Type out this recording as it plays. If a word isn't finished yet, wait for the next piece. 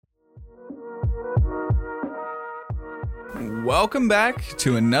Welcome back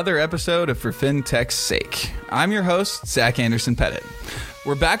to another episode of For FinTech's Sake. I'm your host, Zach Anderson Pettit.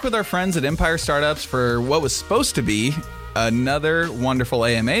 We're back with our friends at Empire Startups for what was supposed to be another wonderful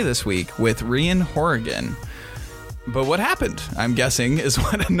AMA this week with Rian Horrigan. But what happened, I'm guessing, is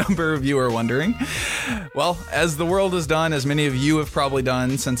what a number of you are wondering. Well, as the world has done, as many of you have probably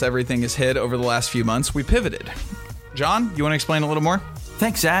done since everything has hit over the last few months, we pivoted. John, you want to explain a little more?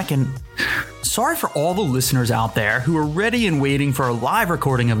 Thanks, Zach, and sorry for all the listeners out there who are ready and waiting for a live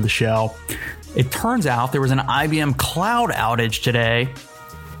recording of the show. It turns out there was an IBM cloud outage today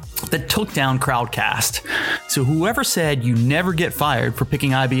that took down Crowdcast. So whoever said you never get fired for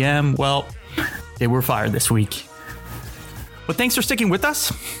picking IBM, well, they were fired this week. But thanks for sticking with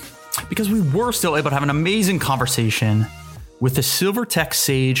us, because we were still able to have an amazing conversation with the Silver Tech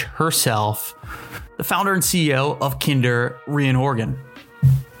sage herself, the founder and CEO of Kinder, Rian Horrigan.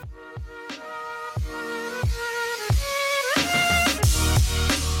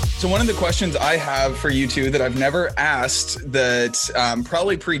 So one of the questions I have for you two that I've never asked that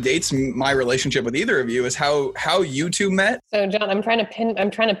probably predates my relationship with either of you is how you two met. So John, I'm trying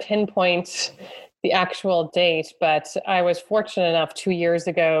to pinpoint the actual date, but I was fortunate enough 2 years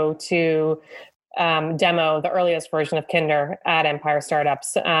ago to demo the earliest version of Kinder at Empire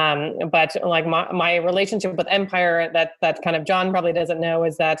Startups. But like my relationship with Empire that kind of John probably doesn't know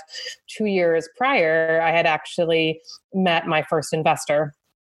is that 2 years prior, I had actually met my first investor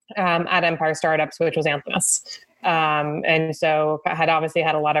at Empire Startups, which was Anthemis. And so I had obviously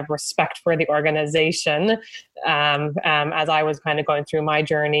had a lot of respect for the organization as I was kind of going through my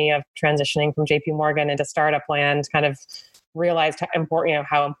journey of transitioning from JP Morgan into startup land, kind of realized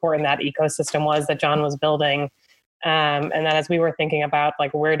how important that ecosystem was that John was building. And then as we were thinking about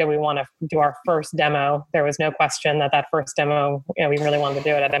like, where do we want to do our first demo, there was no question that first demo, we really wanted to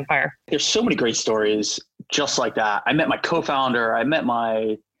do it at Empire. There's so many great stories just like that. I met my co-founder, I met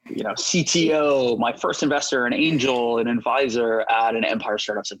my CTO, my first investor, an angel, an advisor at an Empire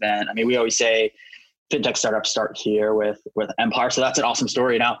Startups event. I mean, we always say fintech startups start here with Empire. So that's an awesome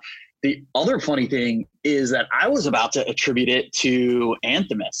story. Now, the other funny thing is that I was about to attribute it to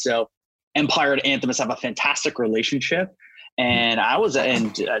Anthemis. So Empire and Anthemis have a fantastic relationship. And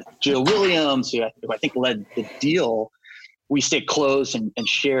Jill Williams, who I think led the deal, we stayed close and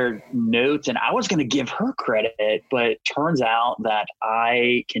shared notes, and I was going to give her credit, but it turns out that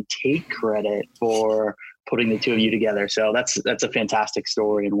I can take credit for putting the two of you together. So that's a fantastic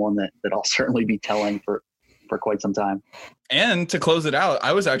story, and one that I'll certainly be telling for quite some time. And to close it out,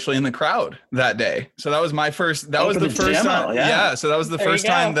 I was actually in the crowd that day. So that was my first, that was the first time. Yeah. So that was the first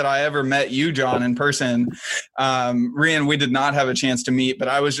time that I ever met you, John, in person. Rian, we did not have a chance to meet, but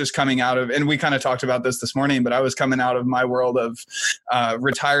I was just coming out of, and we kind of talked about this morning, but I was coming out of my world of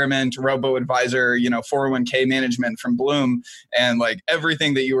retirement, robo-advisor, 401k management from Bloom. And like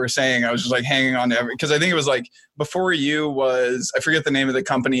everything that you were saying, I was just like hanging on to because I think it was like before you was, I forget the name of the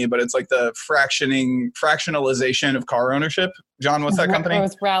company, but it's like the fractionalization of car ownership. John, what's that company? It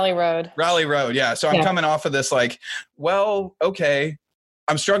was Rally Road. Rally Road, yeah. So I'm coming off of this like, well, okay,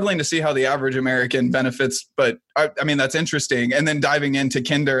 I'm struggling to see how the average American benefits, but I mean, that's interesting. And then diving into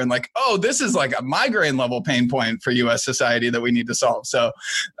Kinder and like, oh, this is like a migraine level pain point for US society that we need to solve. So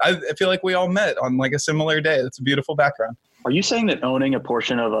I feel like we all met on like a similar day. That's a beautiful background. Are you saying that owning a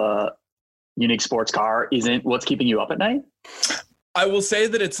portion of a unique sports car isn't what's keeping you up at night? I will say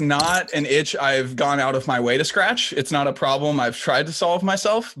that it's not an itch I've gone out of my way to scratch. It's not a problem I've tried to solve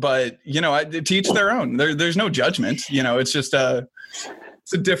myself, but to each their own. There's no judgment. It's just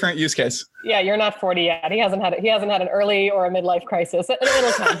it's a different use case. Yeah, you're not 40 yet. He hasn't had an early or a midlife crisis.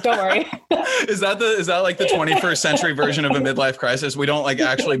 It'll come. Don't worry. Is that like the 21st century version of a midlife crisis? We don't like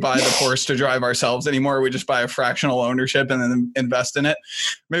actually buy the Porsche to drive ourselves anymore. We just buy a fractional ownership and then invest in it.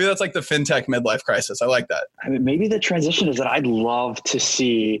 Maybe that's like the fintech midlife crisis. I like that. I mean, maybe the transition is that I'd love to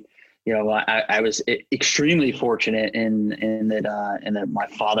see. I was extremely fortunate in that my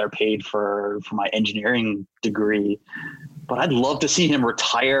father paid for my engineering degree, but I'd love to see him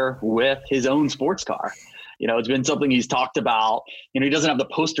retire with his own sports car. It's been something he's talked about. He doesn't have the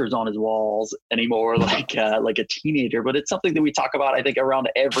posters on his walls anymore like a teenager, but it's something that we talk about, I think, around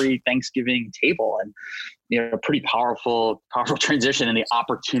every Thanksgiving table, and a pretty powerful transition and the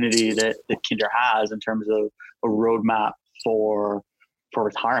opportunity that Kinder has in terms of a roadmap for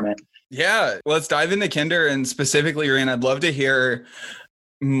retirement. Yeah, let's dive into Kinder, and specifically, Rian, I'd love to hear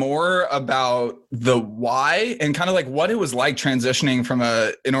more about the why and kind of like what it was like transitioning from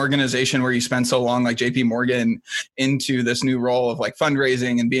an organization where you spent so long like JP Morgan into this new role of like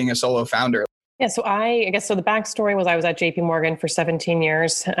fundraising and being a solo founder. Yeah, so I guess the backstory was I was at JP Morgan for 17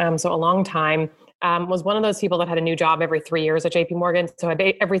 years, so a long time. was one of those people that had a new job every 3 years at JP Morgan. So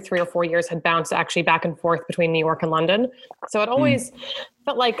every 3 or 4 years had bounced actually back and forth between New York and London. So it always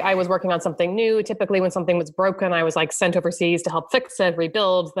felt like I was working on something new. Typically when something was broken, I was like sent overseas to help fix it,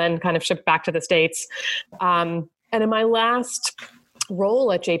 rebuild, then kind of shipped back to the States. And in my last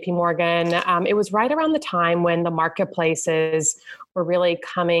role at JP Morgan, it was right around the time when the marketplaces were really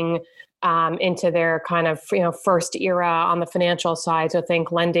coming into their kind of first era on the financial side. So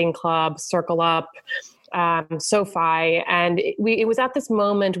think Lending Club, Circle Up, SoFi, and it was at this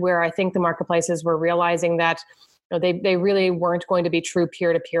moment where I think the marketplaces were realizing that they really weren't going to be true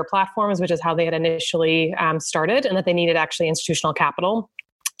peer-to-peer platforms, which is how they had initially started, and that they needed actually institutional capital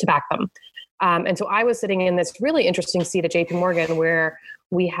to back them. And so I was sitting in this really interesting seat at JP Morgan where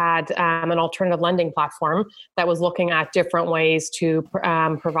we had an alternative lending platform that was looking at different ways to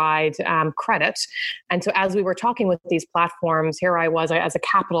provide credit. And so as we were talking with these platforms, here I was as a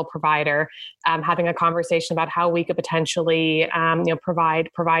capital provider, having a conversation about how we could potentially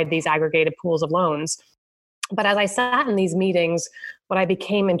provide these aggregated pools of loans. But as I sat in these meetings, what I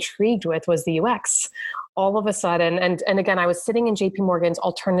became intrigued with was the UX. All of a sudden, and again, I was sitting in JP Morgan's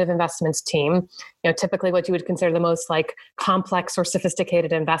alternative investments team, typically what you would consider the most like complex or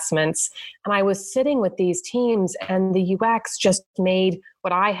sophisticated investments. And I was sitting with these teams, and the UX just made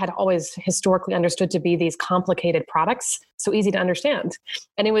what I had always historically understood to be these complicated products so easy to understand.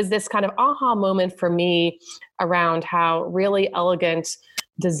 And it was this kind of aha moment for me around how really elegant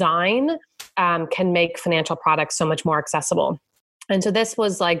design can make financial products so much more accessible. And so this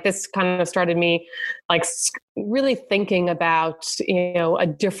kind of started me like really thinking about, a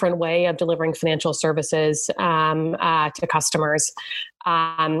different way of delivering financial services to customers.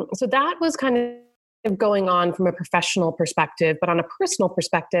 So that was kind of going on from a professional perspective, but on a personal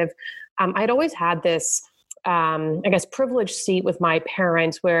perspective, I'd always had this, privileged seat with my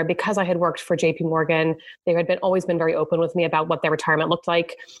parents where, because I had worked for JP Morgan, they had always been very open with me about what their retirement looked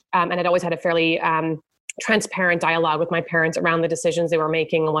like. And I'd always had a fairly transparent dialogue with my parents around the decisions they were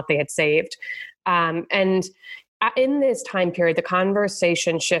making and what they had saved. And in this time period, the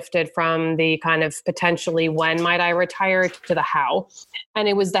conversation shifted from the kind of potentially when might I retire to the how. And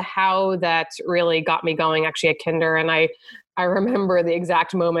it was the how that really got me going actually at Kinder. And I remember the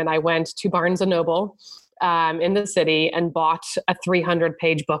exact moment I went to Barnes & Noble in the city and bought a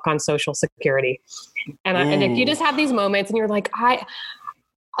 300-page book on Social Security. And you just have these moments and you're like,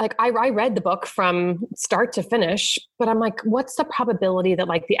 I read the book from start to finish, but I'm like, what's the probability that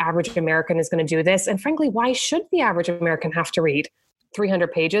like the average American is going to do this? And frankly, why should the average American have to read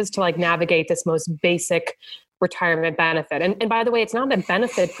 300 pages to like navigate this most basic retirement benefit? And by the way, it's not a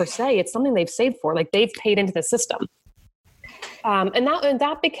benefit per se. It's something they've saved for, like they've paid into the system. And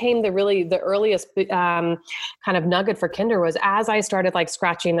that became the earliest kind of nugget for Kinder was as I started like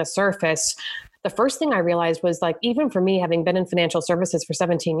scratching the surface. The first thing I realized was like, even for me, having been in financial services for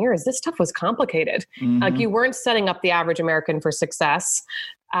 17 years, this stuff was complicated. Mm-hmm. Like you weren't setting up the average American for success.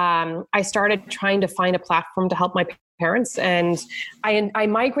 I started trying to find a platform to help my parents. And I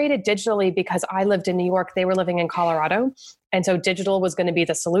migrated digitally because I lived in New York. They were living in Colorado. And so digital was going to be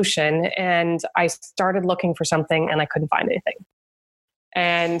the solution. And I started looking for something and I couldn't find anything.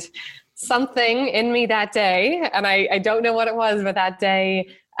 And something in me that day, and I don't know what it was, but that day,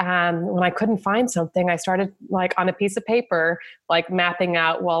 when I couldn't find something, I started like on a piece of paper, like mapping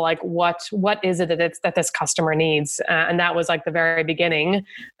out, well, like what is it that this customer needs? And that was like the very beginning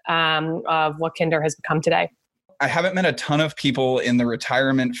of what Kinder has become today. I haven't met a ton of people in the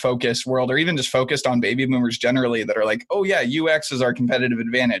retirement focused world or even just focused on baby boomers generally that are like, oh yeah, UX is our competitive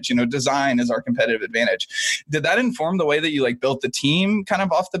advantage. Design is our competitive advantage. Did that inform the way that you like built the team kind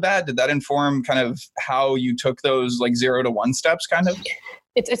of off the bat? Did that inform kind of how you took those like 0 to 1 steps kind of?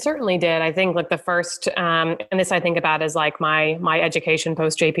 It certainly did. I think like the first, and this I think about as like my education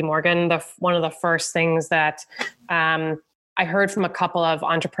post JP Morgan, one of the first things that I heard from a couple of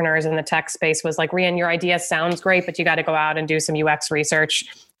entrepreneurs in the tech space was like, Rian, your idea sounds great, but you got to go out and do some UX research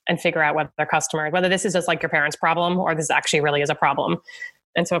and figure out whether this is just like your parents' problem or this actually really is a problem.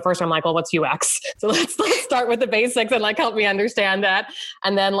 And so at first I'm like, well, what's UX? So let's start with the basics and like help me understand that.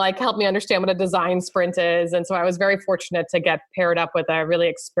 And then like help me understand what a design sprint is. And so I was very fortunate to get paired up with a really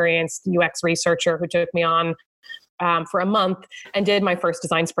experienced UX researcher who took me on for a month and did my first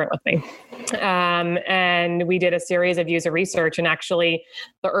design sprint with me. And we did a series of user research, and actually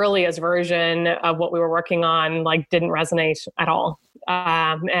the earliest version of what we were working on like didn't resonate at all.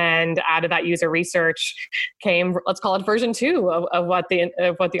 And out of that user research came, let's call it version 2 of what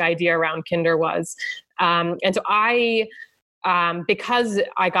the idea around Kinder was. And so I because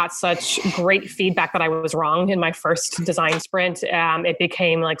I got such great feedback that I was wrong in my first design sprint, it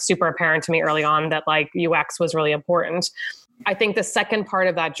became like super apparent to me early on that like UX was really important. I think the second part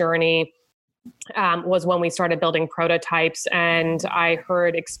of that journey was when we started building prototypes, and I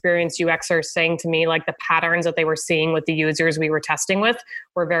heard experienced UXers saying to me like the patterns that they were seeing with the users we were testing with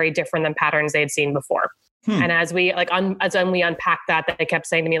were very different than patterns they had seen before. And as we we unpacked that, they kept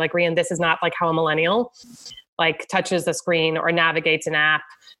saying to me like, Rian, this is not like how a millennial like touches the screen or navigates an app.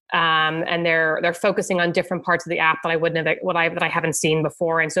 And they're focusing on different parts of the app that I wouldn't have, that I haven't seen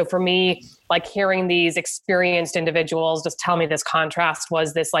before. And so for me, like hearing these experienced individuals just tell me this contrast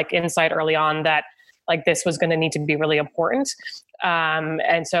was this like insight early on that like this was going to need to be really important.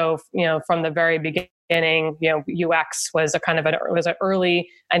 And so, from the very beginning, UX was an early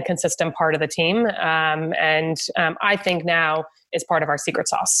and consistent part of the team. And I think now is part of our secret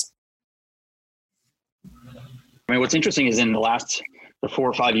sauce. I mean, what's interesting is in the 4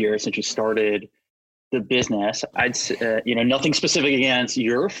 or 5 years since you started the business, I'd nothing specific against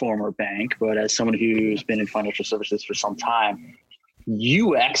your former bank, but as someone who's been in financial services for some time,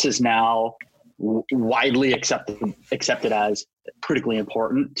 UX is now widely accepted as critically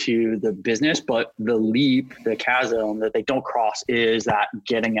important to the business. But the chasm that they don't cross is that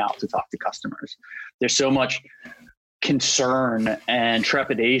getting out to talk to customers. There's so much concern and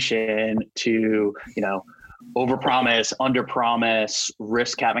trepidation to, overpromise, underpromise,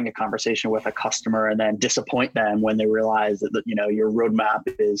 risk having a conversation with a customer and then disappoint them when they realize that your roadmap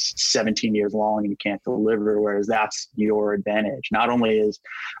is 17 years long and you can't deliver, whereas that's your advantage. Not only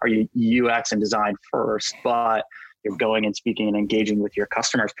are you UX and design first, but you're going and speaking and engaging with your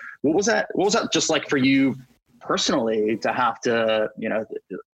customers. What was that just like for you personally to have to,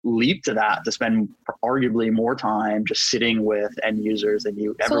 leap to that, to spend arguably more time just sitting with end users than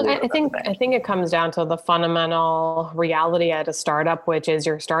you ever would? I think it comes down to the fundamental reality at a startup, which is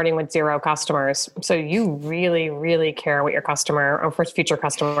you're starting with 0 customers. So you really, really care what your customer or future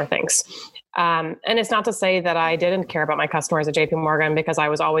customer thinks. And it's not to say that I didn't care about my customers at JP Morgan, because I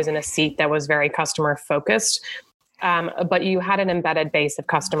was always in a seat that was very customer focused. But you had an embedded base of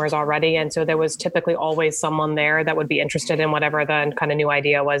customers already. And so there was typically always someone there that would be interested in whatever the kind of new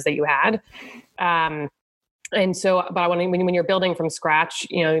idea was that you had. And so, but when you're building from scratch,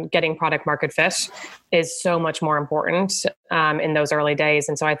 getting product market fit is so much more important in those early days.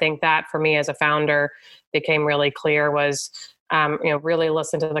 And so I think that for me as a founder became really clear was, really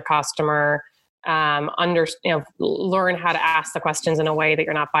listen to the customer, learn how to ask the questions in a way that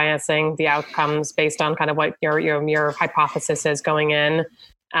you're not biasing the outcomes based on kind of what your hypothesis is going in.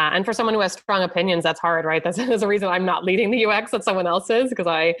 And for someone who has strong opinions, that's hard, right? That's a reason I'm not leading the UX, that someone else is, because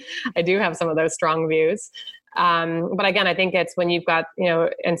I do have some of those strong views. But again, I think it's when you've got,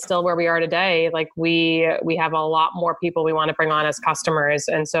 and still where we are today, like we have a lot more people we want to bring on as customers.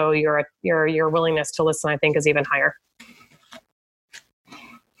 And so your willingness to listen, I think, is even higher.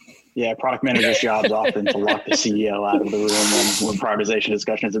 Yeah, product managers' jobs often to lock the CEO out of the room when prioritization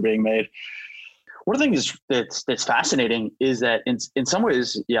discussions are being made. One of the things that's fascinating is that in some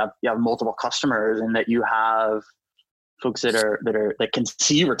ways you have multiple customers, and that you have folks that can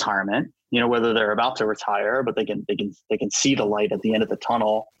see retirement, whether they're about to retire, but they can see the light at the end of the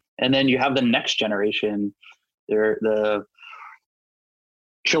tunnel. And then you have the next generation, they're the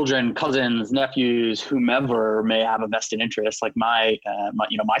children, cousins, nephews, whomever may have a vested interest, like my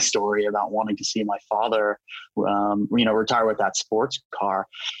story about wanting to see my father, retire with that sports car.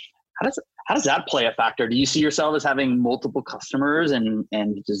 How does that play a factor? Do you see yourself as having multiple customers, and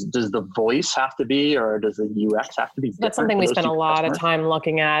does the voice have to be, or does the UX have to be? That's something we spent a lot of time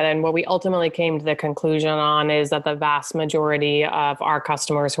looking at. And what we ultimately came to the conclusion on is that the vast majority of our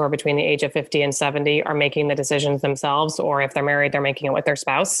customers who are between the age of 50 and 70 are making the decisions themselves, or if they're married, they're making it with their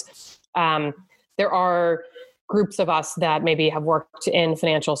spouse. There are groups of us that maybe have worked in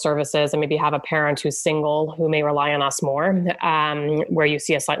financial services and maybe have a parent who's single who may rely on us more, where you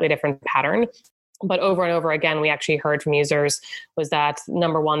see a slightly different pattern. But over and over again, we actually heard from users was that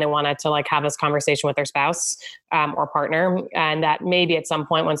number one, they wanted to have this conversation with their spouse or partner, and that maybe at some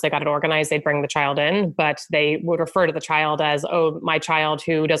point once they got it organized, they'd bring the child in, but they would refer to the child as, oh, my child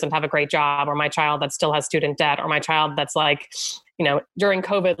who doesn't have a great job, or my child that still has student debt, or my child that's during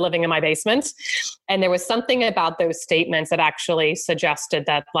COVID living in my basement. And there was something about those statements that actually suggested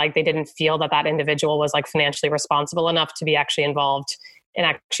that they didn't feel that individual was financially responsible enough to be actually involved in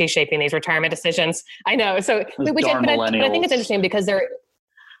actually shaping these retirement decisions. I know. So, but I think it's interesting because there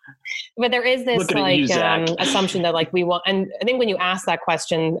is this assumption that we want, and I think when you ask that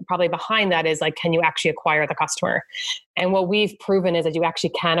question, probably behind that is can you actually acquire the customer? And what we've proven is that you actually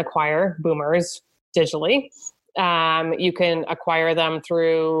can acquire boomers digitally. You can acquire them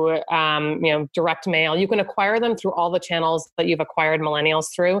through, direct mail. You can acquire them through all the channels that you've acquired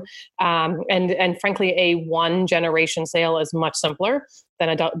millennials through. And frankly, a one generation sale is much simpler than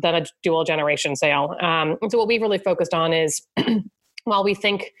a dual generation sale. And so what we've really focused on is, while we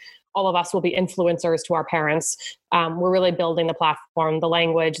think all of us will be influencers to our parents, we're really building the platform, the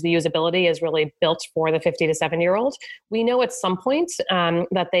language, the usability is really built for the 50 to 7-year-old. We know at some point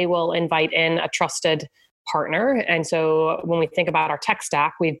that they will invite in a trusted partner. And so when we think about our tech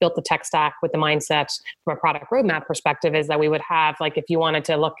stack, we've built the tech stack with the mindset from a product roadmap perspective is that we would have, like, if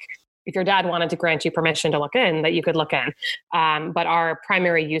your dad wanted to grant you permission to look in, that you could look in. But our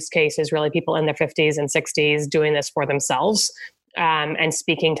primary use case is really people in their 50s and 60s doing this for themselves. And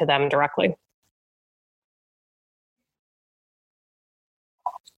speaking to them directly.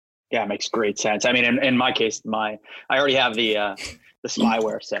 Yeah, it makes great sense. I mean, in my case, I already have the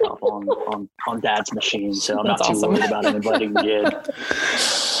spyware set up on Dad's machine, so I'm not too worried about him inviting me in.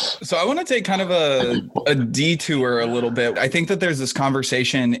 So I want to take kind of a detour a little bit. I think that there's this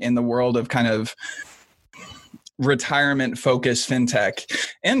conversation in the world of kind of retirement focused fintech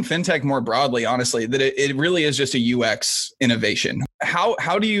and fintech more broadly, honestly, that it really is just a UX innovation.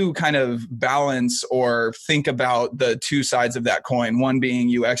 How do you kind of balance or think about the two sides of that coin? One being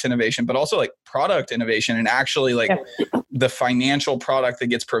UX innovation, but also like product innovation and actually like the financial product that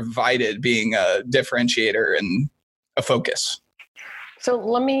gets provided being a differentiator and a focus. So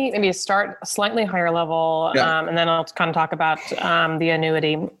let me maybe start a slightly higher level, and then I'll kind of talk about the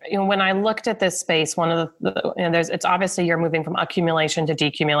annuity. When I looked at this space, one of it's obviously you're moving from accumulation to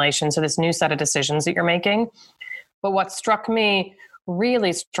decumulation, so this new set of decisions that you're making. But what struck me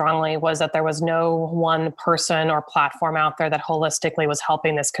really strongly was that there was no one person or platform out there that holistically was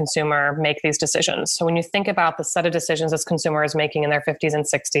helping this consumer make these decisions. So when you think about the set of decisions this consumer is making in their 50s and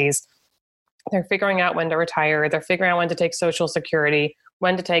 60s, they're figuring out when to retire. They're figuring out when to take Social Security,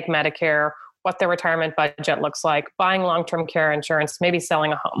 when to take Medicare, what their retirement budget looks like, buying long-term care insurance, maybe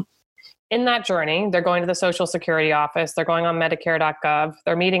selling a home. In that journey, they're going to the Social Security office. They're going on Medicare.gov.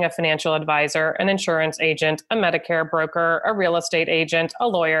 They're meeting a financial advisor, an insurance agent, a Medicare broker, a real estate agent, a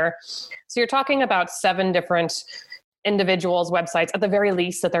lawyer. So you're talking about 7 different individuals' websites at the very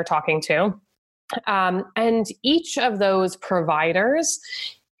least that they're talking to. And each of those providers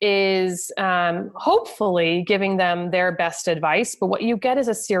is hopefully giving them their best advice. But what you get is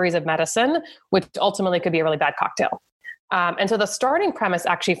a series of medicine, which ultimately could be a really bad cocktail. And so the starting premise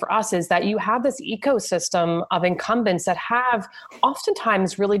actually for us is that you have this ecosystem of incumbents that have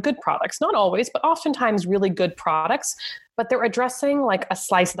oftentimes really good products, not always, but oftentimes really good products, but they're addressing like a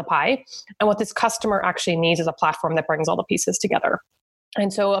slice of the pie. And what this customer actually needs is a platform that brings all the pieces together.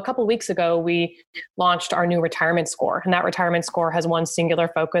 And so a couple of weeks ago, we launched our new retirement score. And that retirement score has one singular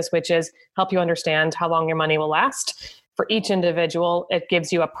focus, which is help you understand how long your money will last. For each individual, it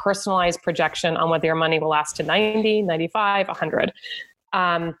gives you a personalized projection on whether your money will last to 90, 95, 100.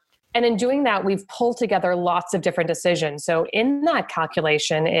 And in doing that, we've pulled together lots of different decisions. So in that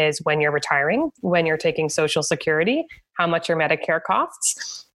calculation is when you're retiring, when you're taking Social Security, how much your Medicare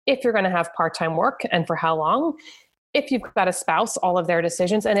costs, if you're going to have part-time work and for how long, if you've got a spouse, all of their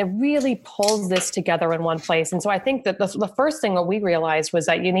decisions, and it really pulls this together in one place. And so I think that the first thing that we realized was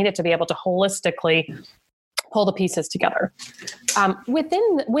that you needed to be able to holistically pull the pieces together.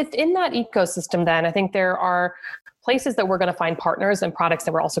 Within that ecosystem, then, I think there are places that we're going to find partners and products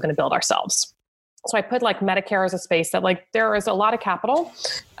that we're also going to build ourselves. So I put like Medicare as a space that like there is a lot of capital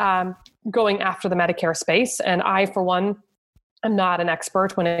going after the Medicare space. And I, for one, I'm not an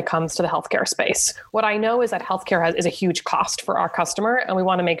expert when it comes to the healthcare space. What I know is that healthcare is a huge cost for our customer, and we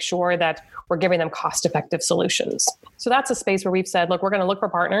want to make sure that we're giving them cost-effective solutions. So that's a space where we've said, look, we're going to look for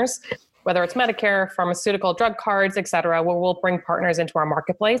partners, whether it's Medicare, pharmaceutical, drug cards, et cetera, where we'll bring partners into our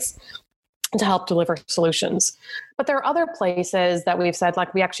marketplace to help deliver solutions. But there are other places that we've said,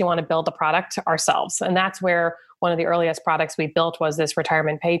 like, we actually want to build the product ourselves. And that's where one of the earliest products we built was this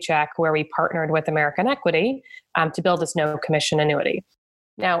retirement paycheck, where we partnered with American Equity to build this no commission annuity.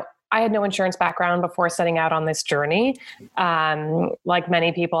 Now, I had no insurance background before setting out on this journey. Like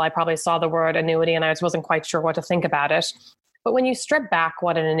many people, I probably saw the word annuity and I wasn't quite sure what to think about it. But when you strip back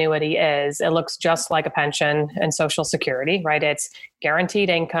what an annuity is, it looks just like a pension and Social Security, right? It's guaranteed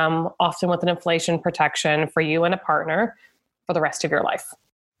income, often with an inflation protection for you and a partner for the rest of your life.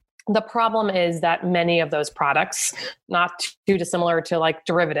 The problem is that many of those products, not too dissimilar to like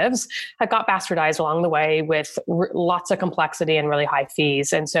derivatives, have got bastardized along the way with lots of complexity and really high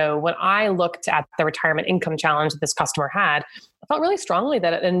fees. And so when I looked at the retirement income challenge that this customer had, I felt really strongly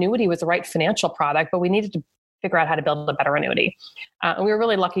that an annuity was the right financial product, but we needed to figure out how to build a better annuity. And we were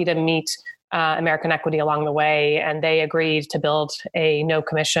really lucky to meet American Equity along the way, and they agreed to build a no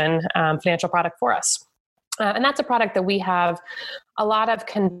commission financial product for us. And that's a product that we have a lot of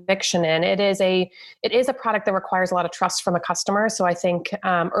conviction in. It is a product that requires a lot of trust from a customer. So I think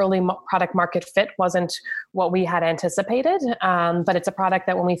early product market fit wasn't what we had anticipated. But it's a product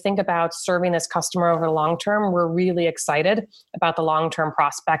that when we think about serving this customer over the long term, we're really excited about the long-term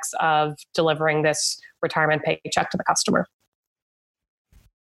prospects of delivering this retirement paycheck to the customer.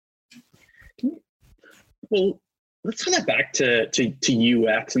 Well, let's turn that back to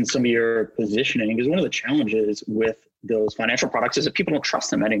UX and some of your positioning, because one of the challenges with those financial products is that people don't trust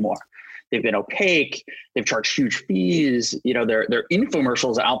them anymore. They've been opaque. They've charged huge fees. There are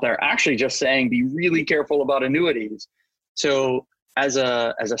infomercials out there actually just saying, be really careful about annuities. So as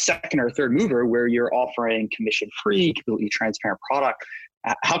a second or third mover where you're offering commission-free, completely transparent product,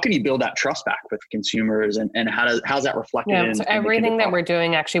 how can you build that trust back with consumers, and how's that reflected in? So everything that we're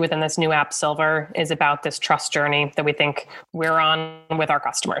doing actually within this new app, Silver, is about this trust journey that we think we're on with our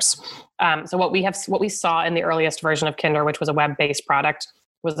customers. So what we saw in the earliest version of Kinder, which was a web-based product,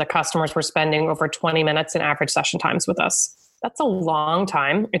 was the customers were spending over 20 minutes in average session times with us. That's a long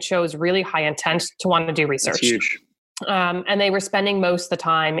time. It shows really high intent to want to do research. That's huge. And they were spending most of the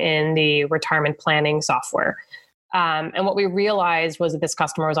time in the retirement planning software. And what we realized was that this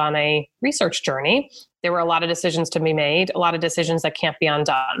customer was on a research journey. There were a lot of decisions to be made, a lot of decisions that can't be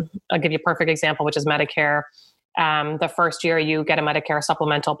undone. I'll give you a perfect example, which is Medicare. The first year you get a Medicare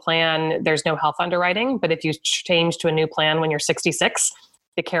supplemental plan, there's no health underwriting. But if you change to a new plan when you're 66,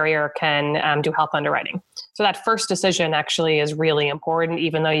 the carrier can do health underwriting. So that first decision actually is really important,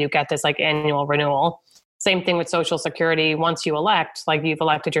 even though you get this like annual renewal. Same thing with Social Security. Once you elect, like you've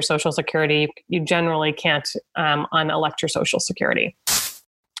elected your Social Security, you generally can't unelect your Social Security.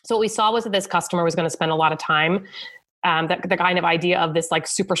 So what we saw was that this customer was going to spend a lot of time. The kind of idea of this like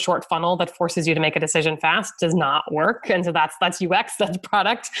super short funnel that forces you to make a decision fast does not work. And so that's UX, that's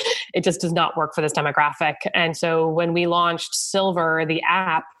product. It just does not work for this demographic. And so when we launched Silver, the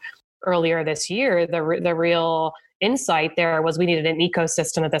app, earlier this year, the real insight there was we needed an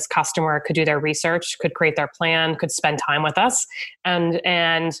ecosystem that this customer could do their research, could create their plan, could spend time with us. And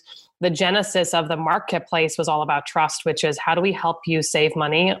the genesis of the marketplace was all about trust, which is how do we help you save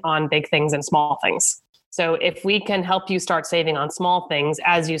money on big things and small things? So if we can help you start saving on small things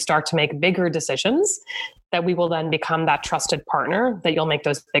as you start to make bigger decisions, that we will then become that trusted partner that you'll make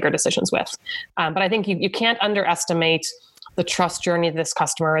those bigger decisions with. But I think you can't underestimate the trust journey this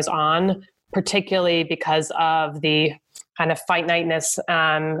customer is on, particularly because of the kind of finiteness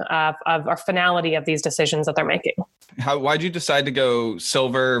or finality of these decisions that they're making. Why'd you decide to go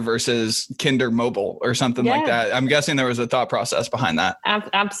Silver versus Kinder Mobile or something like that? I'm guessing there was a thought process behind that.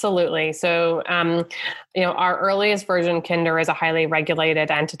 Absolutely. So, our earliest version, Kinder, is a highly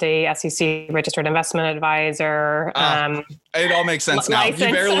regulated entity, SEC registered investment advisor. It all makes sense now. You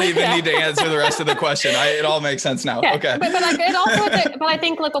barely even need to answer the rest of the question. It all makes sense now. Yeah. Okay. But I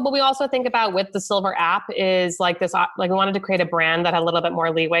think what we also think about with the Silver app is like this, like we wanted to create a brand that had a little bit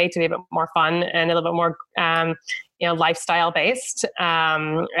more leeway to be a bit more fun and a little bit more, lifestyle based.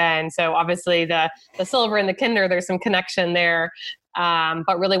 And so obviously the Silver and the Kinder, there's some connection there.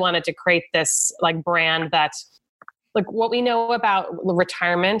 But really wanted to create this like brand that, like, what we know about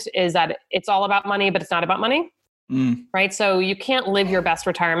retirement is that it's all about money, but it's not about money. Right? So you can't live your best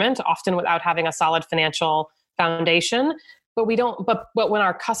retirement often without having a solid financial foundation. But but when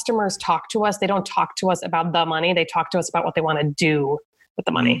our customers talk to us, they don't talk to us about the money. They talk to us about what they want to do with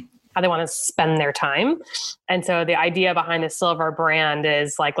the money, how they want to spend their time. And so the idea behind the Silver brand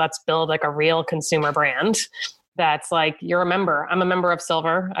is like, let's build like a real consumer brand that's like, you're a member. I'm a member of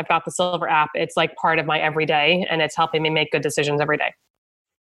Silver. I've got the Silver app. It's like part of my everyday, and it's helping me make good decisions every day.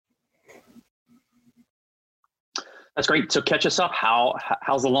 That's great. So catch us up.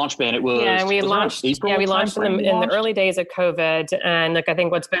 How's the launch been? It was we launched in the early days of COVID, and like I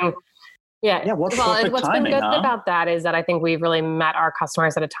think what's been what's been good about that is that I think we've really met our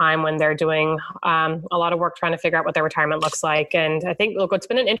customers at a time when they're doing a lot of work trying to figure out what their retirement looks like. And I think it's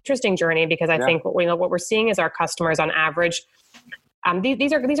been an interesting journey because I think what we're seeing is our customers on average.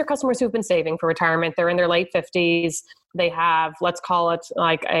 These are customers who've been saving for retirement. They're in their late 50s. They have, let's call it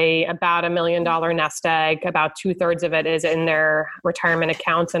like about $1 million nest egg. About 2/3 of it is in their retirement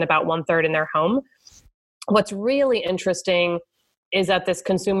accounts and about 1/3 in their home. What's really interesting is that this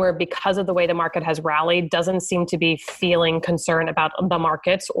consumer, because of the way the market has rallied, doesn't seem to be feeling concerned about the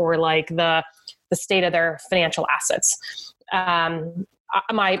markets or like the state of their financial assets.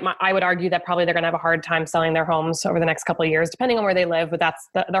 I would argue that probably they're going to have a hard time selling their homes over the next couple of years, depending on where they live, but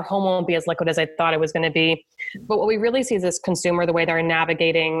their home won't be as liquid as I thought it was going to be. But what we really see is this consumer, the way they're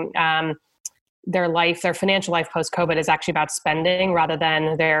navigating their financial life post-COVID is actually about spending rather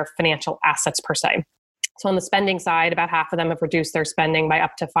than their financial assets per se. So on the spending side, about half of them have reduced their spending by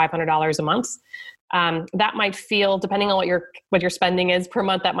up to $500 a month. That might feel, depending on what your spending is per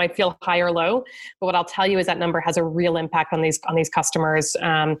month, that might feel high or low. But what I'll tell you is that number has a real impact on these customers'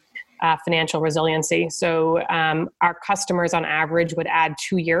 financial resiliency. So our customers on average would add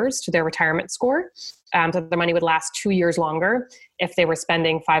 2 years to their retirement score. So their money would last 2 years longer if they were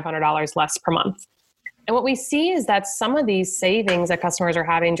spending $500 less per month. And what we see is that some of these savings that customers are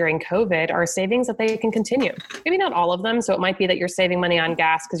having during COVID are savings that they can continue. Maybe not all of them. So it might be that you're saving money on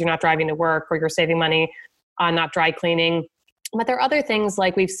gas because you're not driving to work, or you're saving money on not dry cleaning. But there are other things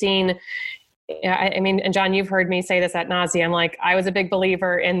like we've seen. I mean, and John, you've heard me say this ad nauseum. Like, I was a big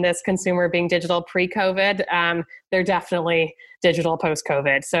believer in this consumer being digital pre-COVID. They're definitely digital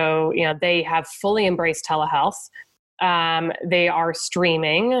post-COVID. So, they have fully embraced telehealth. They are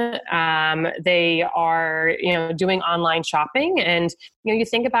streaming. They are, doing online shopping. And, you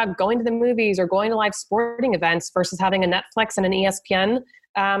think about going to the movies or going to live sporting events versus having a Netflix and an ESPN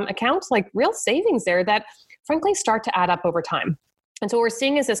account, like real savings there that frankly start to add up over time. And so what we're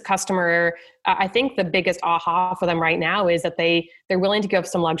seeing is this customer, I think the biggest aha for them right now is that they're willing to give up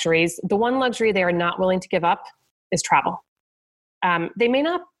some luxuries. The one luxury they are not willing to give up is travel. They may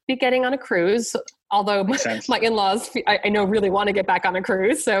not be getting on a cruise, although my in-laws, I know, really want to get back on a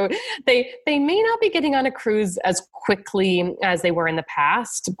cruise. So they may not be getting on a cruise as quickly as they were in the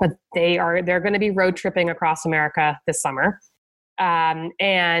past, but they're going to be road tripping across America this summer.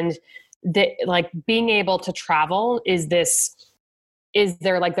 And being able to travel is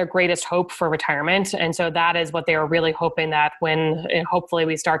their greatest hope for retirement. And so that is what they are really hoping, that when hopefully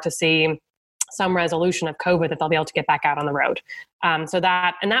we start to see some resolution of COVID, that they'll be able to get back out on the road.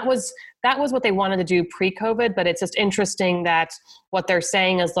 That was what they wanted to do pre-COVID, but it's just interesting that what they're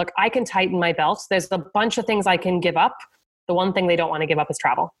saying is, look, I can tighten my belts. There's a bunch of things I can give up. The one thing they don't want to give up is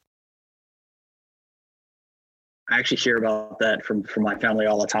travel. I actually hear about that from my family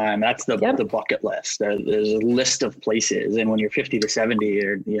all the time. That's the bucket list. There's a list of places, and when you're 50 to 70,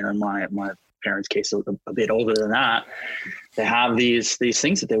 or in my parents' case, a bit older than that, they have these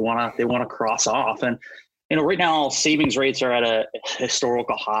things that they want to cross off. And right now, savings rates are at a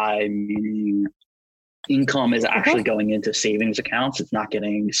historical high, meaning income is actually going into savings accounts. It's not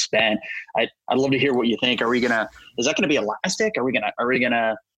getting spent. I'd love to hear what you think. Is that gonna be elastic? Are we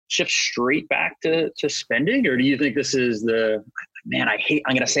gonna shift straight back to spending, or do you think this is I'm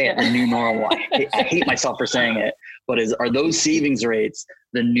going to say it, the new normal? I hate myself for saying it, but are those savings rates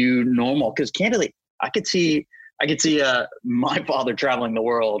the new normal? Because candidly, I could see my father traveling the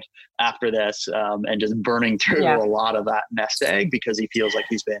world after this and just burning through a lot of that nest egg because he feels like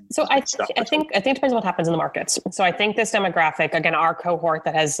he's been. So I think it depends on what happens in the markets. So I think this demographic, again, our cohort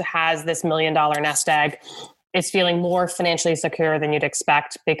that has this $1 million nest egg, is feeling more financially secure than you'd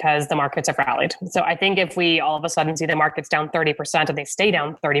expect because the markets have rallied. So I think if we all of a sudden see the markets down 30% and they stay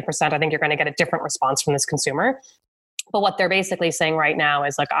down 30%, I think you're going to get a different response from this consumer. But what they're basically saying right now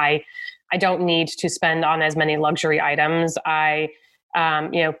is, like, I don't need to spend on as many luxury items. I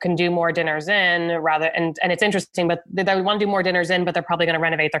can do more dinners in and it's interesting, but they want to do more dinners in, but they're probably going to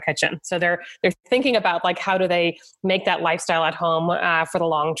renovate their kitchen. So they're thinking about, like, how do they make that lifestyle at home for the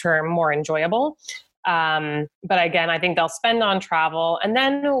long term more enjoyable. But again, I think they'll spend on travel. And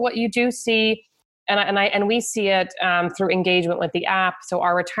then what you do see, and we see it through engagement with the app. So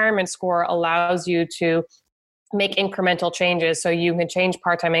our retirement score allows you to make incremental changes. So you can change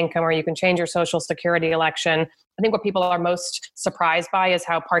part-time income, or you can change your Social Security election. I think what people are most surprised by is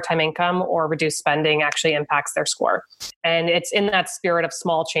how part-time income or reduced spending actually impacts their score. And it's in that spirit of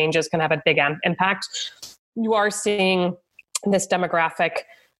small changes can have a big impact. You are seeing this demographic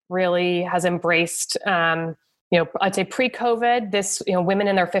really has embraced, I'd say pre-COVID, women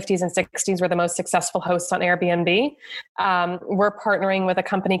in their 50s and 60s were the most successful hosts on Airbnb. We're partnering with a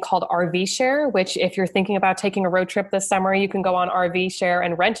company called RV Share, which if you're thinking about taking a road trip this summer, you can go on RV Share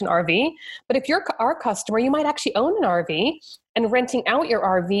and rent an RV. But if you're our customer, you might actually own an RV, and renting out your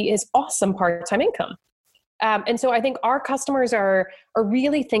RV is awesome part-time income. And so I think our customers are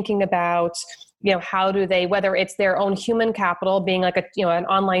really thinking about, how do they, whether it's their own human capital, being like an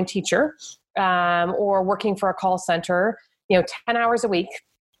online teacher, or working for a call center, 10 hours a week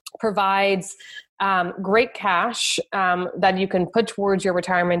provides great cash that you can put towards your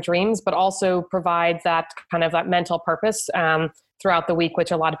retirement dreams, but also provides that kind of that mental purpose throughout the week, which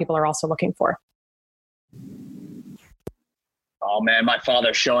a lot of people are also looking for. Oh man, my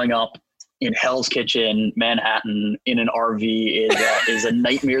father showing up in Hell's Kitchen, Manhattan, in an RV is a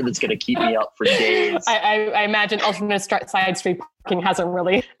nightmare that's going to keep me up for days. I imagine alternate side street parking hasn't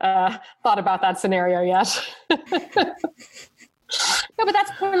really thought about that scenario yet. No, but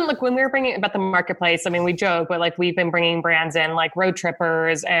that's like when we were bringing about the marketplace. I mean, we joke, but like we've been bringing brands in like Road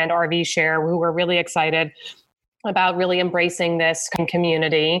Trippers and RV Share, who were really excited about really embracing this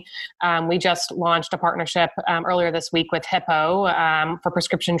community. We just launched a partnership earlier this week with Hippo for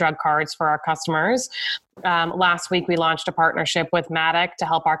prescription drug cards for our customers. Last week, we launched a partnership with Matic to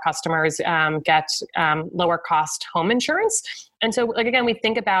help our customers get lower cost home insurance. And so, like, again, we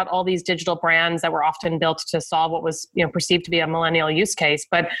think about all these digital brands that were often built to solve what was, perceived to be a millennial use case,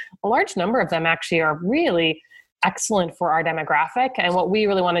 but a large number of them actually are really excellent for our demographic. And what we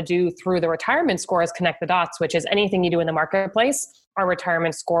really want to do through the retirement score is connect the dots, which is anything you do in the marketplace, our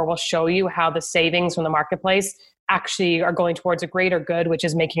retirement score will show you how the savings from the marketplace actually are going towards a greater good, which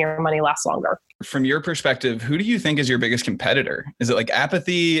is making your money last longer. From your perspective, who do you think is your biggest competitor? Is it like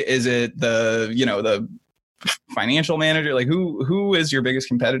Apathy? Is it the financial manager? Like who is your biggest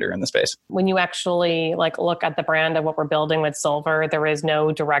competitor in the space? When you actually look at the brand of what we're building with Silver, there is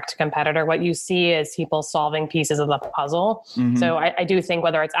no direct competitor. What you see is people solving pieces of the puzzle. Mm-hmm. So I do think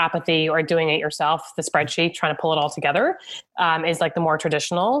whether it's Apathy or doing it yourself, the spreadsheet, trying to pull it all together is like the more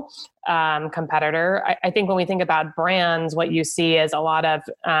traditional competitor. I think when we think about brands, what you see is a lot of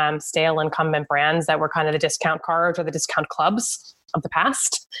stale incumbent brands that were kind of the discount cards or the discount clubs of the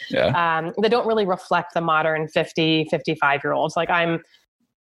past. Yeah. They don't really reflect the modern 50, 55-year-olds. Like I'm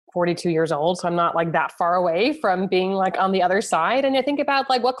 42 years old, so I'm not like that far away from being like on the other side. And I think about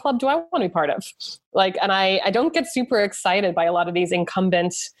like, what club do I want to be part of? Like, and I don't get super excited by a lot of these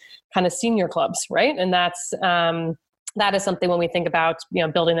incumbent kind of senior clubs, right? And that's, that is something when we think about,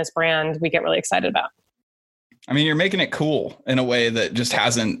 building this brand, we get really excited about. I mean, you're making it cool in a way that just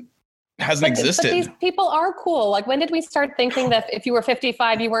hasn't existed. But these people are cool. Like, when did we start thinking that if you were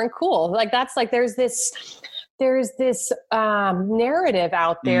 55, you weren't cool? Like, that's like, there's this narrative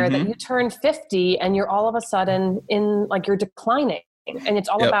out there that you turn 50 and you're all of a sudden in like, you're declining, and it's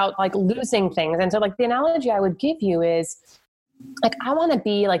all about like losing things. And so like the analogy I would give you is like, I want to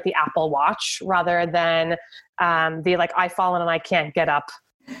be like the Apple Watch rather than the like I fallen and I can't get up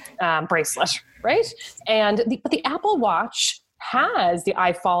bracelet, right? But the Apple Watch has the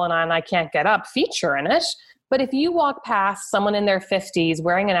I've fallen and I can't get up feature in it. But if you walk past someone in their 50s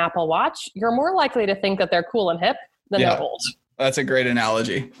wearing an Apple Watch, you're more likely to think that they're cool and hip than they're old. That's a great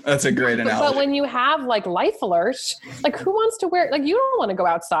analogy. But when you have like Life Alert, like who wants to wear, like you don't want to go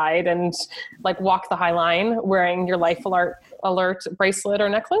outside and like walk the High Line wearing your Life Alert bracelet or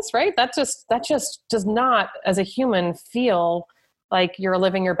necklace, right? That just does not, as a human, feel like you're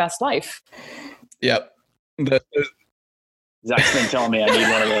living your best life. Yep. Zach's been telling me I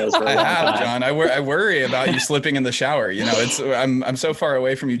need one of those. For a long time. John. I worry about you slipping in the shower. I'm so far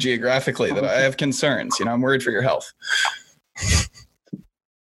away from you geographically that I have concerns. I'm worried for your health.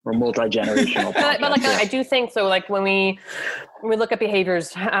 We're multi-generational. but I do think so. Like when we look at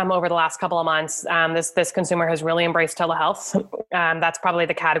behaviors over the last couple of months, this consumer has really embraced telehealth. That's probably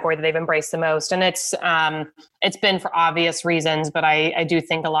the category that they've embraced the most, and it's been for obvious reasons. But I do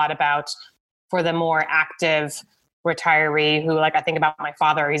think a lot about for the more active retiree who, like, I think about my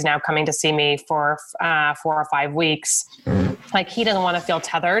father. He's now coming to see me for 4 or 5 weeks. Like, he doesn't want to feel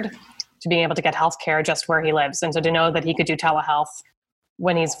tethered to being able to get healthcare just where he lives, and so to know that he could do telehealth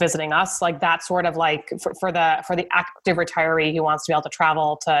when he's visiting us, like that sort of like for the active retiree who wants to be able to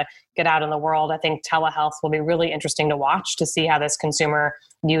travel, to get out in the world, I think telehealth will be really interesting to watch, to see how this consumer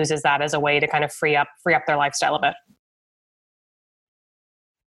uses that as a way to kind of free up their lifestyle a bit.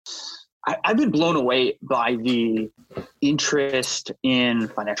 I've been blown away by the interest in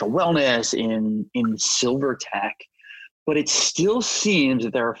financial wellness, in silver tech, but it still seems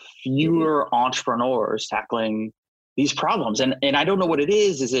that there are fewer entrepreneurs tackling these problems. And I don't know what it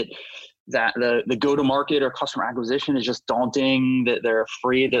is. Is it that the go-to-market or customer acquisition is just daunting, that they're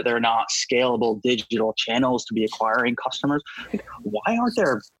afraid that they're not scalable digital channels to be acquiring customers? Like, why aren't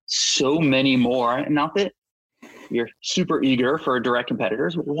there so many more? Not that you're super eager for direct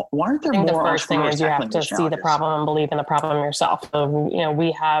competitors. Why aren't there more? The first thing is you have to see the problem and believe in the problem yourself. So,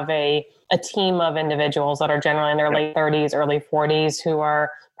 we have a team of individuals that are generally in their late 30s, early 40s, who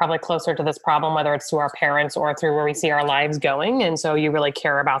are probably closer to this problem, whether it's through our parents or through where we see our lives going. And so you really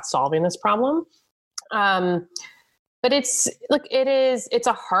care about solving this problem. But it's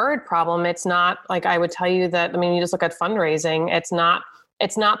a hard problem. It's not like, I would tell you that, you just look at fundraising. It's not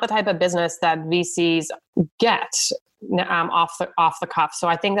the type of business that VCs get off the cuff. So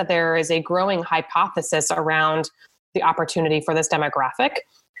I think that there is a growing hypothesis around the opportunity for this demographic.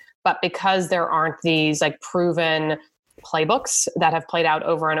 But because there aren't these like proven playbooks that have played out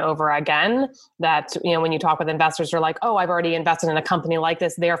over and over again, that, you know, when you talk with investors, they're like, oh, I've already invested in a company like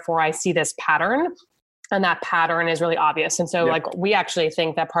this, therefore I see this pattern. And that pattern is really obvious. And so like, we actually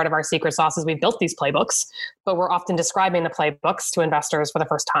think that part of our secret sauce is we built these playbooks, but we're often describing the playbooks to investors for the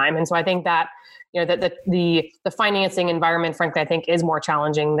first time. And so I think that, you know, that the financing environment, frankly, I think is more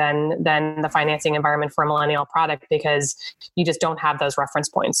challenging than the financing environment for a millennial product, because you just don't have those reference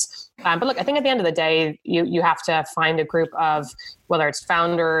points. But look, I think at the end of the day, you have to find a group of, whether it's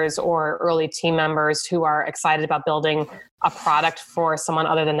founders or early team members who are excited about building a product for someone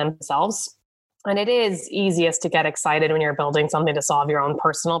other than themselves. And it is easiest to get excited when you're building something to solve your own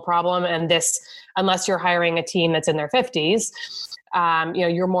personal problem. And this, unless you're hiring a team that's in their 50s, you know,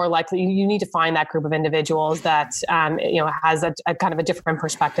 you're more likely, you need to find that group of individuals that, you know, has a kind of a different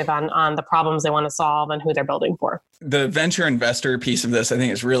perspective on the problems they want to solve and who they're building for. The venture investor piece of this, I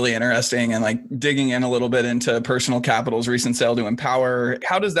think, is really interesting, and like digging in a little bit into Personal Capital's recent sale to Empower.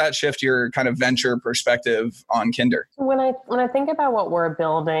 How does that shift your kind of venture perspective on Kinder? When I think about what we're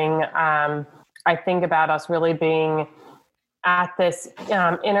building, I think about us really being at this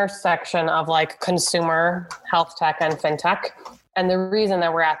intersection of like consumer, health tech, and fintech. And the reason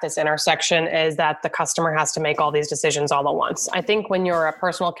that we're at this intersection is that the customer has to make all these decisions all at once. I think when you're a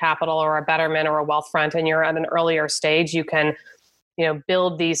Personal Capital or a Betterment or a Wealthfront and you're at an earlier stage, you can, you know,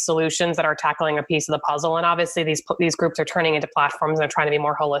 build these solutions that are tackling a piece of the puzzle. And obviously these groups are turning into platforms and they're trying to be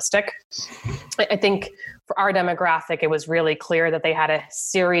more holistic. I think for our demographic, it was really clear that they had a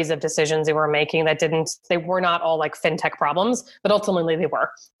series of decisions they were making that they were not all like fintech problems, but ultimately they were.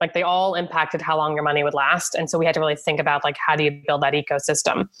 Like they all impacted how long your money would last. And so we had to really think about like, how do you build that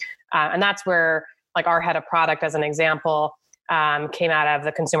ecosystem? And that's where like our head of product, as an example, came out of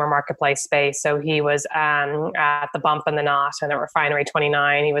the consumer marketplace space. So he was at the Bump and the Knot and at Refinery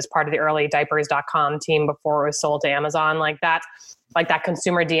 29. He was part of the early diapers.com team before it was sold to Amazon. Like that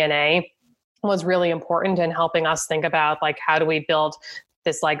consumer DNA was really important in helping us think about like, how do we build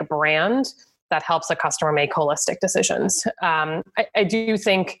this like brand that helps a customer make holistic decisions. I do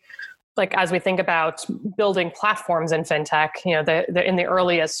think, like, as we think about building platforms in fintech, you know, in the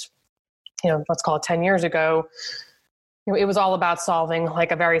earliest, you know, let's call it 10 years ago, you know, it was all about solving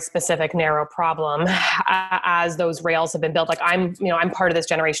like a very specific narrow problem. As those rails have been built, like I'm part of this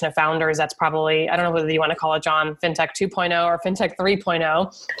generation of founders. That's probably, I don't know whether you want to call it, John, FinTech 2.0 or FinTech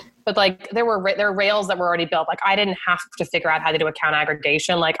 3.0, but like there are rails that were already built. Like I didn't have to figure out how to do account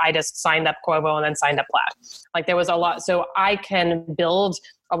aggregation. Like I just signed up Quovo and then signed up Plaid. Like there was a lot. So I can build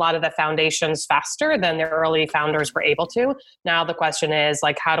a lot of the foundations faster than the early founders were able to. Now the question is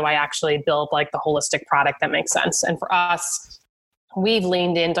like, how do I actually build like the holistic product that makes sense? And for us, we've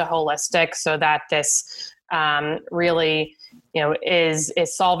leaned into holistic so that this really, you know, is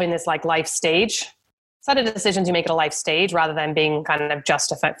solving this like life stage set of decisions you make at a life stage rather than being kind of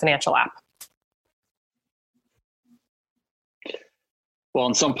just a financial app. Well,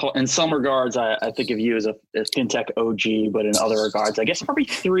 in some regards, I think of you as a fintech OG, but in other regards, I guess probably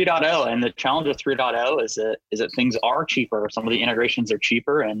 3.0. And the challenge of 3.0 is that things are cheaper. Some of the integrations are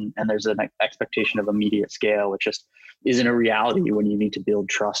cheaper, and there's an expectation of immediate scale, which just isn't a reality when you need to build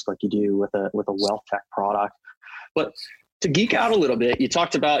trust like you do with a wealth tech product. But to geek out a little bit, you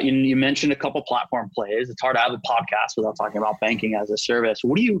talked about, you mentioned a couple platform plays. It's hard to have a podcast without talking about banking as a service.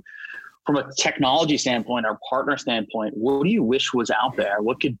 What do you, from a technology standpoint or partner standpoint, what do you wish was out there?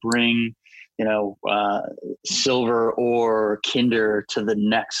 What could bring, you know, Silver or Kinder to the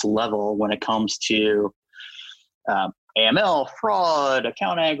next level when it comes to AML, fraud,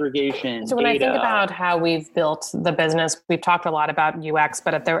 account aggregation, So when data? I think about how we've built the business, we've talked a lot about UX,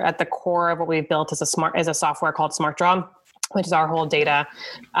 but at the core of what we've built is a software called SmartDraw, which is our whole data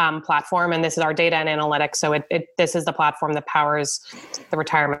platform. And this is our data and analytics. So this is the platform that powers the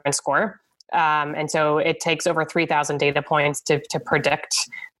retirement score. And so it takes over 3,000 data points to predict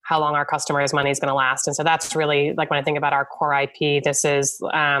how long our customers' money is going to last. And so that's really, like, when I think about our core IP, this is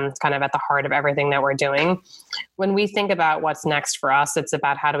kind of at the heart of everything that we're doing. When we think about what's next for us, it's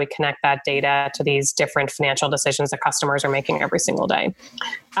about how do we connect that data to these different financial decisions that customers are making every single day.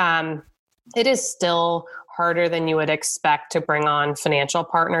 It is still harder than you would expect to bring on financial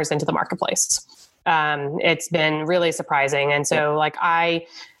partners into the marketplace. It's been really surprising. And so I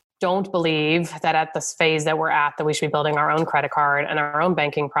don't believe that at this phase that we're at, that we should be building our own credit card and our own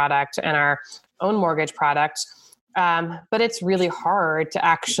banking product and our own mortgage product. But it's really hard to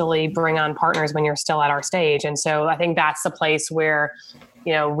actually bring on partners when you're still at our stage. And so I think that's the place where,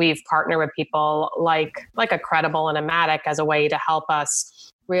 you know, we've partnered with people like a Credible and a Matic as a way to help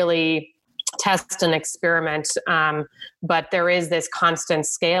us really test and experiment. But there is this constant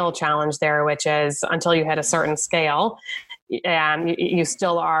scale challenge there, which is until you hit a certain scale, you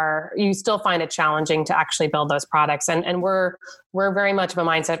still find it challenging to actually build those products. And we're very much of a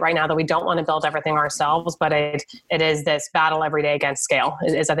mindset right now that we don't want to build everything ourselves, but it is this battle every day against scale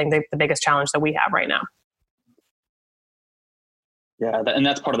is I think the biggest challenge that we have right now. Yeah, and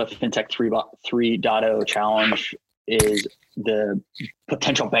that's part of the FinTech 3.0 challenge is the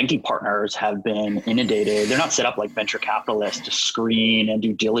potential banking partners have been inundated. They're not set up like venture capitalists to screen and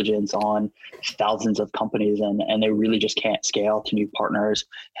do diligence on thousands of companies, and they really just can't scale to new partners.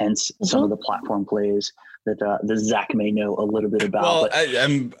 Hence, some of the platform plays that Zach may know a little bit about. Well,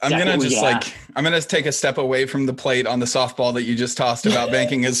 I'm gonna take a step away from the plate on the softball that you just tossed about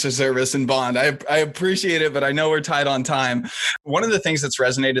banking as a service and bond. I appreciate it, but I know we're tight on time. One of the things that's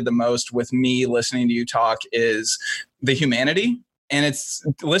resonated the most with me listening to you talk is the humanity. And it's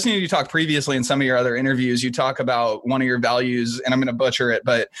listening to you talk previously in some of your other interviews, you talk about one of your values, and I'm going to butcher it,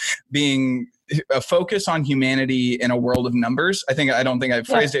 but being a focus on humanity in a world of numbers. I don't think I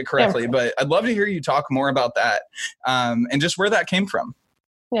phrased it correctly, but I'd love to hear you talk more about that and just where that came from.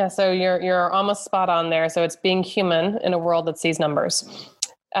 Yeah, so you're almost spot on there. So it's being human in a world that sees numbers.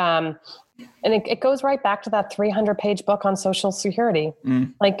 And it goes right back to that 300-page book on Social Security.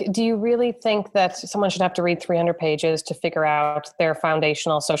 Like, do you really think that someone should have to read 300 pages to figure out their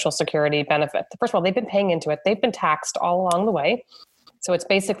foundational Social Security benefit? First of all, they've been paying into it. They've been taxed all along the way. So it's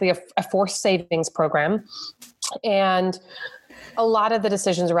basically a forced savings program. And a lot of the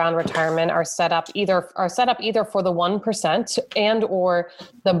decisions around retirement are set up either for the 1% and or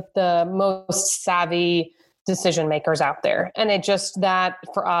the most savvy decision makers out there. And it just, that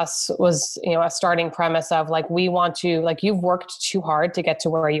for us was, a starting premise of like, we want to, like, you've worked too hard to get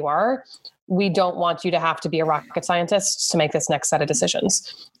to where you are. We don't want you to have to be a rocket scientist to make this next set of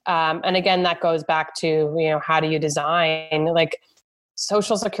decisions. And again, that goes back to, how do you design, like,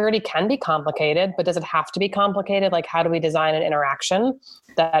 Social Security can be complicated, but does it have to be complicated? Like, how do we design an interaction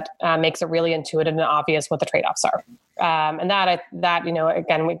that makes it really intuitive and obvious what the trade-offs are? And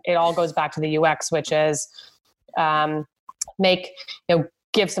again, it all goes back to the UX, which is give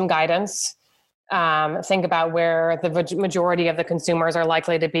some guidance, think about where the majority of the consumers are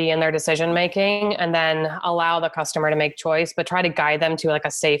likely to be in their decision-making, and then allow the customer to make choice, but try to guide them to like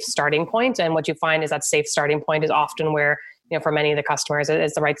a safe starting point. And what you find is that safe starting point is often where, for many of the customers, it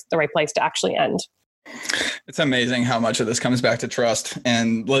is the right place to actually end. It's amazing how much of this comes back to trust.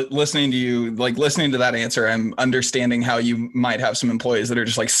 And listening to you, like listening to that answer, I'm understanding how you might have some employees that are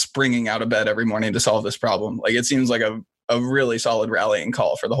just like springing out of bed every morning to solve this problem. Like, it seems like a really solid rallying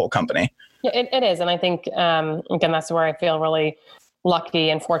call for the whole company. Yeah, it is. And I think, again, that's where I feel really lucky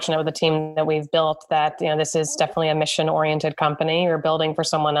and fortunate with the team that we've built, that, this is definitely a mission-oriented company. You're building for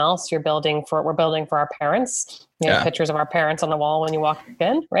someone else. We're building for our parents. Pictures of our parents on the wall when you walk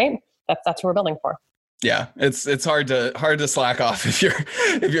in, right? That's what we're building for. Yeah, it's hard to slack off if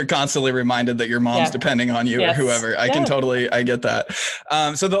you're constantly reminded that your mom's depending on you or whoever. I get that.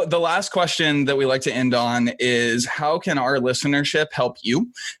 So the last question that we like to end on is, how can our listenership help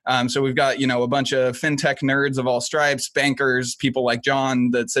you? So we've got, a bunch of fintech nerds of all stripes, bankers, people like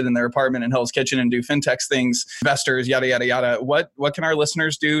John that sit in their apartment in Hell's Kitchen and do fintech things, investors, yada, yada, yada. What can our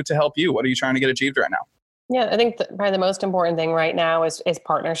listeners do to help you? What are you trying to get achieved right now? Yeah, I think probably the most important thing right now is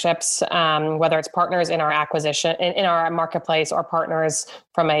partnerships, whether it's partners in our acquisition, in our marketplace, or partners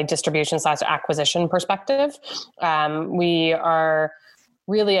from a distribution/acquisition perspective. We are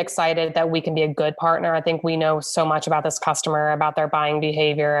really excited that we can be a good partner. I think we know so much about this customer, about their buying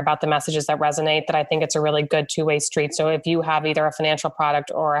behavior, about the messages that resonate, that I think it's a really good two-way street. So if you have either a financial product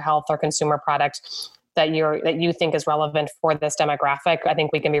or a health or consumer product that you think is relevant for this demographic, I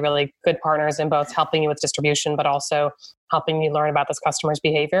think we can be really good partners in both helping you with distribution, but also helping you learn about this customer's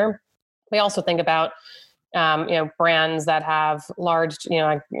behavior. We also think about brands that have large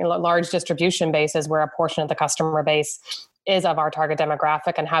distribution bases where a portion of the customer base is of our target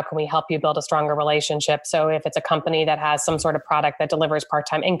demographic, and how can we help you build a stronger relationship? So if it's a company that has some sort of product that delivers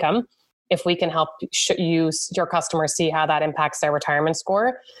part-time income, if we can help your customers see how that impacts their retirement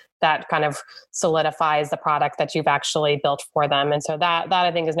score, that kind of solidifies the product that you've actually built for them. And so that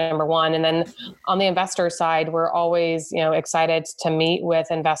I think is number one. And then on the investor side, we're always, excited to meet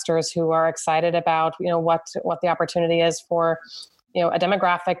with investors who are excited about, what the opportunity is for, a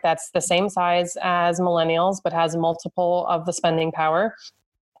demographic that's the same size as millennials, but has multiple of the spending power,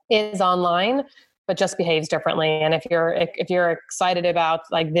 is online, but just behaves differently. And if you're excited about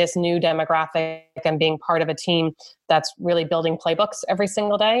like this new demographic and being part of a team that's really building playbooks every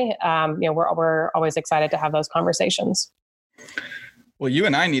single day, we're always excited to have those conversations. Well, you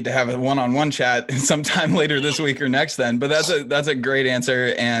and I need to have a one-on-one chat sometime later this week or next then, but that's a great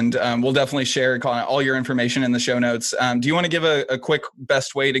answer. And we'll definitely share all your information in the show notes. Do you want to give a quick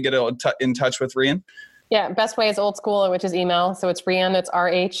best way to get in touch with Rian? Yeah, best way is old school, which is email. So it's Rian, it's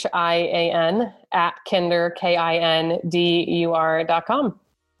RHIAN @Kinder, KINDUR.com.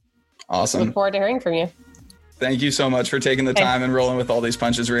 Awesome. Look forward to hearing from you. Thank you so much for taking the time and rolling with all these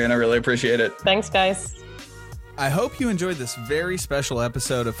punches, Rian. I really appreciate it. Thanks, guys. I hope you enjoyed this very special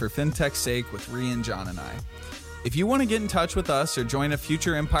episode of For FinTech's Sake with Rian, John, and I. If you want to get in touch with us or join a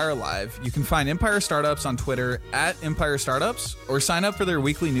future Empire Live, you can find Empire Startups on Twitter @Empire Startups or sign up for their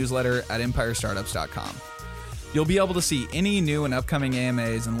weekly newsletter at empirestartups.com. You'll be able to see any new and upcoming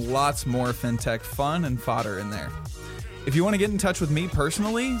AMAs and lots more FinTech fun and fodder in there. If you want to get in touch with me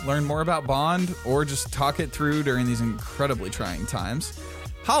personally, learn more about Bond, or just talk it through during these incredibly trying times,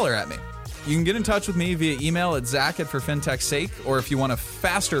 holler at me. You can get in touch with me via email at zach@forfintechsake, or if you want a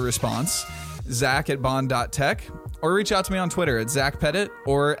faster response, zach@bond.tech, or reach out to me on Twitter at zachpettit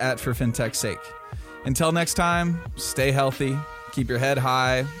or @forfintechsake. Until next time, stay healthy, keep your head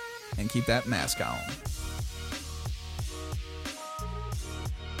high, and keep that mask on.